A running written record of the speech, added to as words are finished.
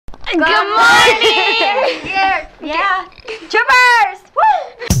Good morning! Yeah. Troopers! Woo!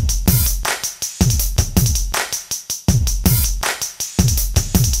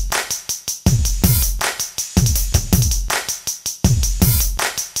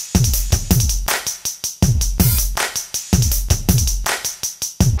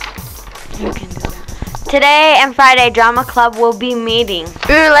 Today and Friday, Drama Club will be meeting.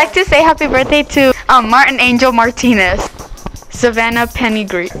 We would like to say happy birthday to Martin Angel Martinez, Savannah Penny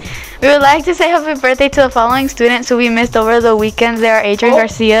Green. We would like to say happy birthday to the following students who we missed over the weekends. They are Adrian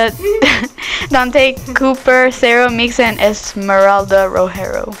Garcia, Dante Cooper, Sarah Meeks, and Esmeralda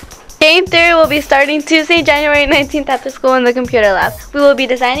Rojero. Game theory will be starting Tuesday, January 19th at the school in the computer lab. We will be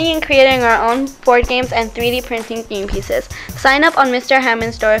designing and creating our own board games and 3D printing theme pieces. Sign up on Mr.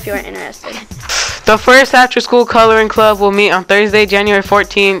 Hammond's store if you are interested. The first after-school coloring club will meet on Thursday, January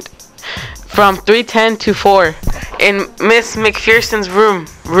 14th from 3:10 to 4 in Miss McPherson's room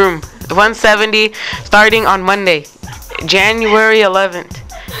 170, starting on Monday, January 11th.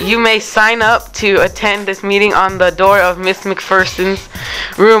 You may sign up to attend this meeting on the door of Miss McPherson's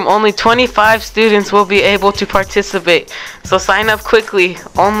room. Only 25 students will be able to participate, so sign up quickly.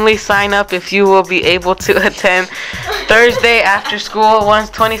 Only sign up if you will be able to attend Thursday after school. Once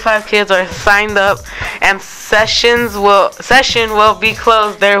 25 kids are signed up and session will be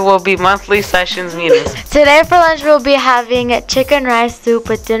closed, there will be monthly sessions meetings. Today for lunch we'll be having chicken rice soup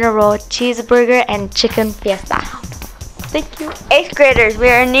with dinner roll, cheeseburger, and chicken fiesta. Thank you. 8th graders, we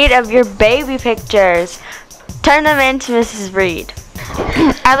are in need of your baby pictures. Turn them in to Mrs. Reed.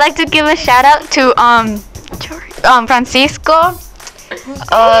 I'd like to give a shout out to Francisco,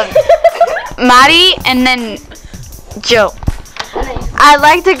 Mari, and then Joe. I'd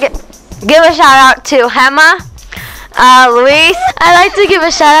like to give a shout out to Hema, Luis. I'd like to give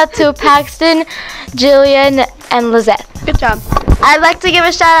a shout out to Paxton, Jillian, and Lizette. Good job. I'd like to give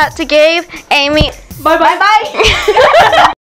a shout out to Gabe, Amy. Bye-bye.